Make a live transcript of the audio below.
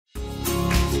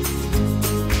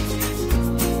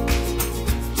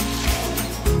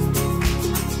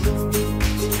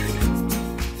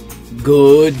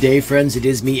Good day, friends. It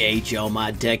is me,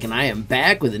 HLModTech, and I am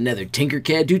back with another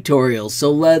Tinkercad tutorial, so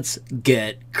let's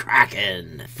get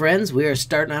cracking. Friends, we are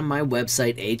starting on my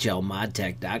website,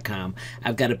 HLModTech.com.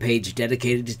 I've got a page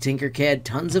dedicated to Tinkercad,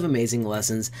 tons of amazing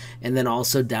lessons, and then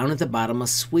also down at the bottom, a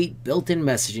sweet built-in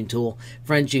messaging tool.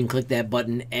 Friends, you can click that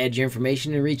button, add your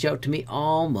information, and reach out to me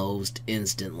almost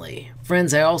instantly.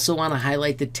 Friends, I also want to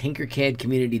highlight the Tinkercad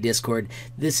Community Discord.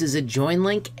 This is a join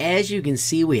link. As you can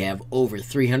see, we have over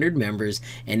 300 members,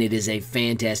 and it is a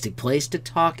fantastic place to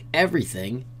talk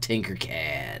everything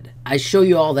Tinkercad. I show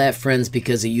you all that, friends,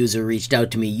 because a user reached out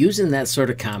to me using that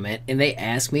sort of comment, and they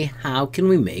asked me, how can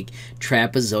we make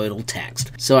trapezoidal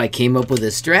text? So I came up with a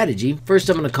strategy. First,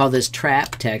 I'm going to call this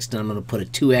trap text, and I'm going to put a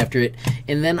 2 after it,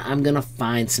 and then I'm going to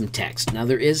find some text. Now,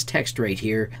 there is text right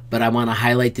here, but I want to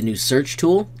highlight the new search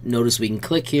tool. Notice we can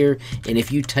click here, and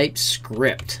if you type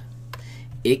script,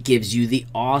 it gives you the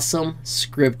awesome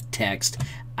script text.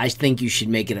 I think you should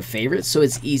make it a favorite so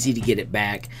it's easy to get it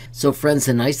back. So friends,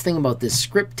 the nice thing about this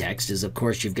script text is, of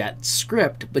course, you've got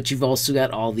script, but you've also got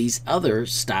all these other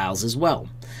styles as well.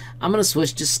 I'm going to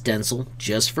switch to stencil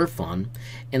just for fun,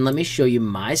 and let me show you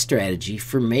my strategy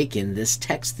for making this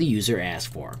text the user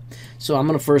asked for. So I'm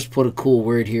going to first put a cool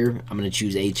word here. I'm going to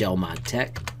choose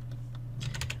HLModTech.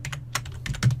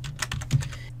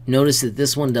 Notice that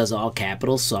this one does all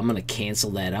capitals, so I'm going to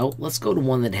cancel that out. Let's go to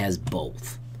one that has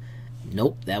both.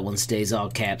 Nope, that one stays all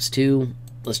caps too.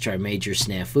 Let's try major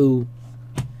snafu.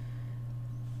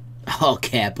 All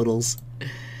capitals.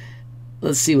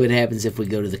 Let's see what happens if we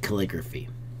go to the calligraphy.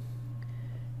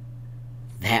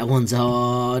 That one's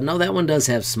all... No, that one does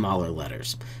have smaller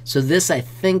letters. So this, I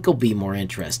think, will be more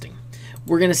interesting.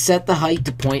 We're going to set the height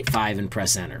to 0.5 and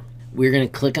press enter. We're going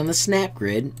to click on the snap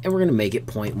grid, and we're going to make it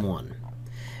 0.1.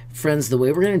 Friends, the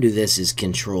way we're going to do this is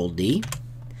Control D.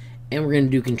 And we're going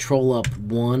to do control up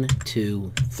 1,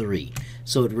 2, 3.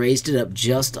 So it raised it up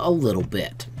just a little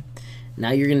bit.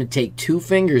 Now you're going to take 2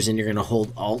 fingers and you're going to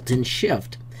hold Alt and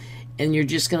Shift. And you're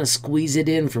just going to squeeze it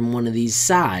in from one of these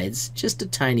sides just a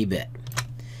tiny bit.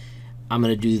 I'm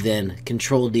going to do then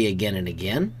Control D again and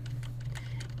again.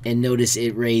 And notice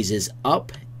it raises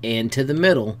up and to the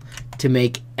middle to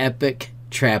make epic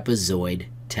trapezoid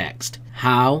text.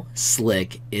 How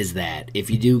slick is that? If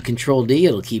you do Control D,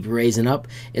 it'll keep raising up.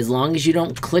 As long as you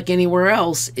don't click anywhere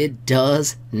else, it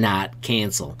does not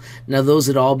cancel. Now, those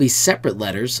would all be separate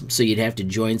letters, so you'd have to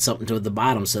join something to the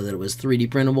bottom so that it was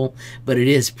 3D printable, but it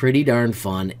is pretty darn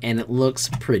fun, and it looks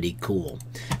pretty cool.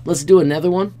 Let's do another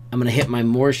one. I'm going to hit my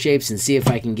more shapes and see if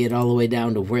I can get all the way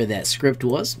down to where that script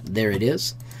was. There it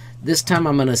is. This time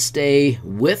I'm going to stay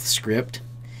with script,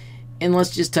 and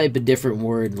let's just type a different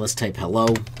word. Let's type hello.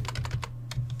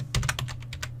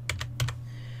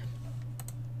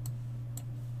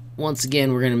 Once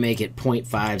again, we're going to make it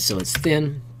 0.5 so it's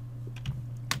thin.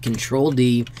 Control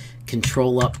D,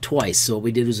 control up twice. So what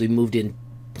we did was we moved in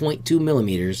 0.2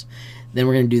 millimeters. Then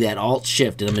we're going to do that Alt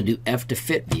Shift, and I'm going to do F to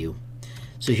fit view.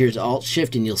 So here's Alt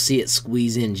Shift, and you'll see it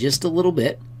squeeze in just a little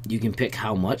bit. You can pick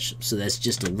how much, so that's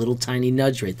just a little tiny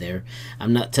nudge right there.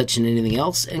 I'm not touching anything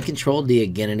else, and Control D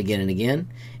again and again and again.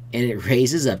 And it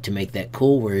raises up to make that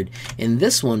cool word. And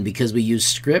this one, because we use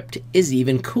script, is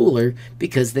even cooler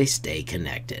because they stay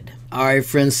connected. Alright,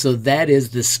 friends, so that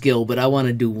is the skill, but I want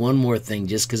to do one more thing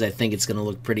just because I think it's going to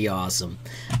look pretty awesome.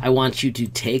 I want you to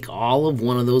take all of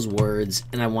one of those words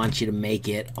and I want you to make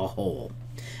it a whole.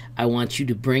 I want you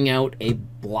to bring out a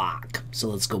block. So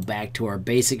let's go back to our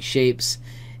basic shapes,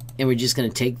 and we're just going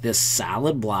to take this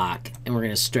solid block and we're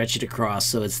going to stretch it across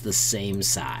so it's the same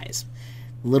size.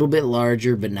 A little bit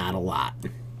larger, but not a lot.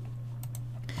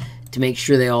 To make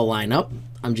sure they all line up,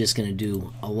 I'm just going to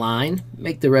do a line,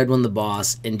 make the red one the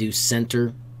boss, and do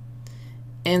center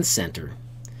and center.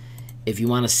 If you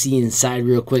want to see inside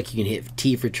real quick, you can hit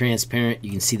T for transparent. You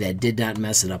can see that did not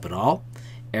mess it up at all.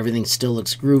 Everything still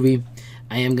looks groovy.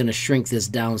 I am going to shrink this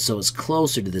down so it's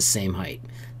closer to the same height.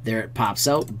 There it pops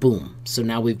out, boom. So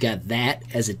now we've got that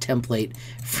as a template.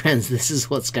 Friends, this is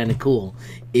what's kind of cool.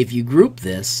 If you group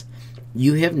this,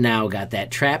 you have now got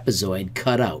that trapezoid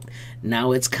cut out.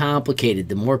 Now it's complicated.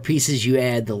 The more pieces you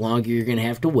add, the longer you're going to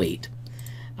have to wait.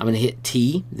 I'm going to hit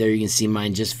T. There you can see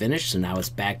mine just finished. So now it's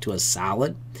back to a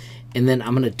solid. And then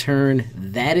I'm going to turn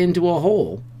that into a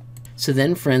hole. So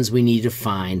then, friends, we need to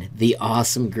find the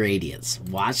awesome gradients.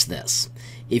 Watch this.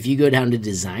 If you go down to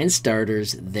Design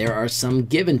Starters, there are some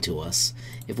given to us.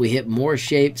 If we hit more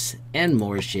shapes and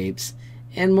more shapes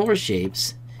and more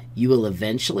shapes, you will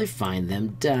eventually find them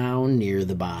down near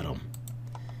the bottom.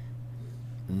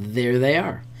 There they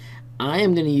are. I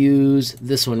am going to use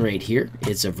this one right here.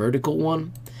 It's a vertical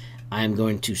one. I'm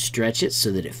going to stretch it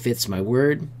so that it fits my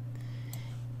word.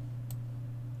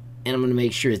 and I'm going to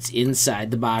make sure it's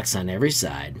inside the box on every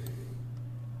side.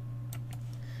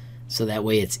 So that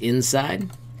way it's inside.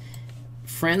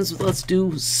 Friends, let's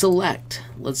do select.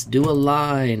 Let's do a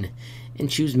line and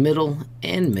choose middle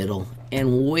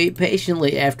and wait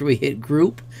patiently after we hit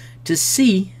group to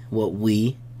see what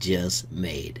we just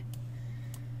made.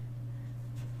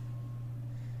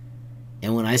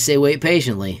 And when I say wait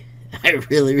patiently, I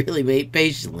really wait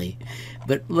patiently.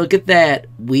 But look at that.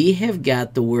 We have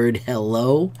got the word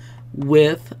hello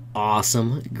with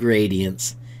awesome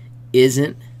gradients.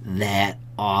 Isn't that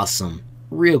awesome?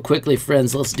 Real quickly,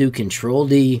 friends, let's do Control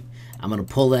D. I'm going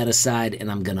to pull that aside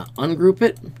and I'm going to ungroup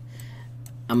it.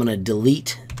 I'm going to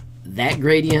delete that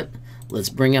gradient. Let's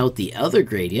bring out the other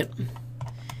gradient.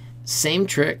 Same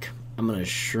trick. I'm going to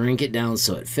shrink it down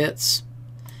so it fits.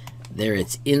 There,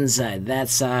 it's inside that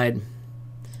side.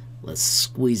 Let's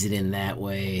squeeze it in that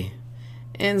way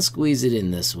and squeeze it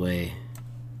in this way.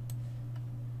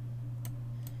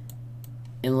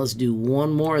 And let's do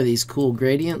one more of these cool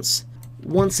gradients.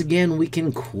 Once again, we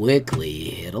can quickly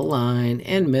hit a line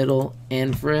and middle,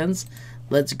 and friends,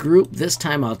 let's group. This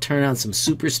time I'll turn on some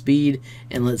super speed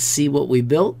and let's see what we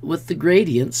built with the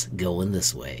gradients going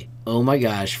this way. Oh my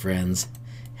gosh, friends.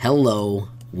 Hello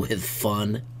with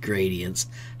fun gradients.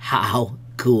 How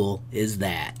cool is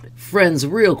that? Friends,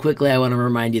 real quickly, I want to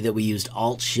remind you that we used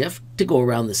Alt-Shift to go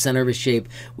around the center of a shape.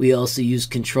 We also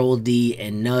used Control-D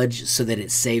and nudge so that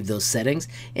it saved those settings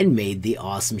and made the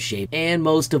awesome shape. And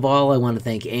most of all, I want to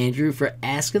thank Andrew for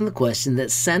asking the question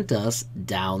that sent us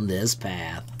down this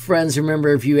path. Friends,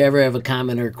 remember, if you ever have a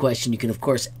comment or a question, you can, of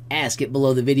course, ask it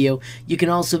below the video. You can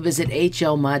also visit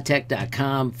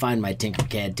HLModTech.com, find my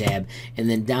Tinkercad tab, and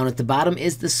then down at the bottom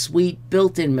is the sweet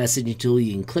built-in messaging tool.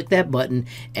 You can click that button,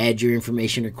 add your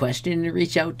information or question, and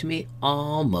reach out to me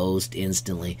almost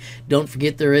instantly. Don't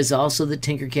forget, there is also the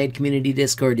Tinkercad Community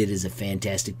Discord. It is a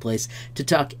fantastic place to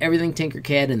talk everything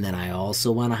Tinkercad, and then I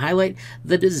also want to highlight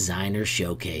the Designer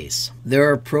Showcase. There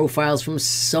are profiles from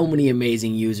so many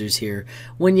amazing users here.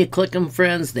 When you click them,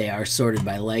 friends, they are sorted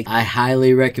by like. I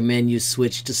highly recommend you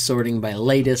switch to sorting by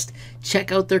latest.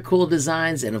 Check out their cool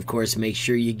designs, and of course, make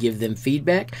sure you give them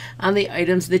feedback on the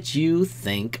items that you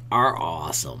think are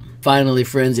awesome. Finally,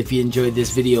 friends, if you enjoyed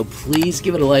this video, please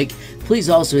give it a like. Please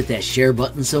also hit that share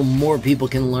button so more people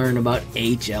can learn about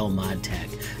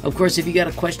HLModTech. Of course, if you got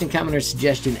a question, comment, or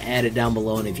suggestion, add it down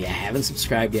below. And if you haven't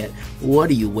subscribed yet, what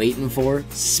are you waiting for?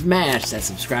 Smash that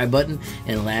subscribe button.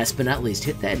 And last but not least,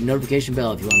 hit that notification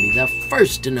bell if you want to be the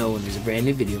first to know when there's a brand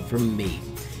new video from me,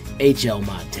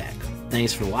 HLModTech.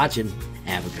 Thanks for watching.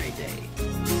 Have a great day.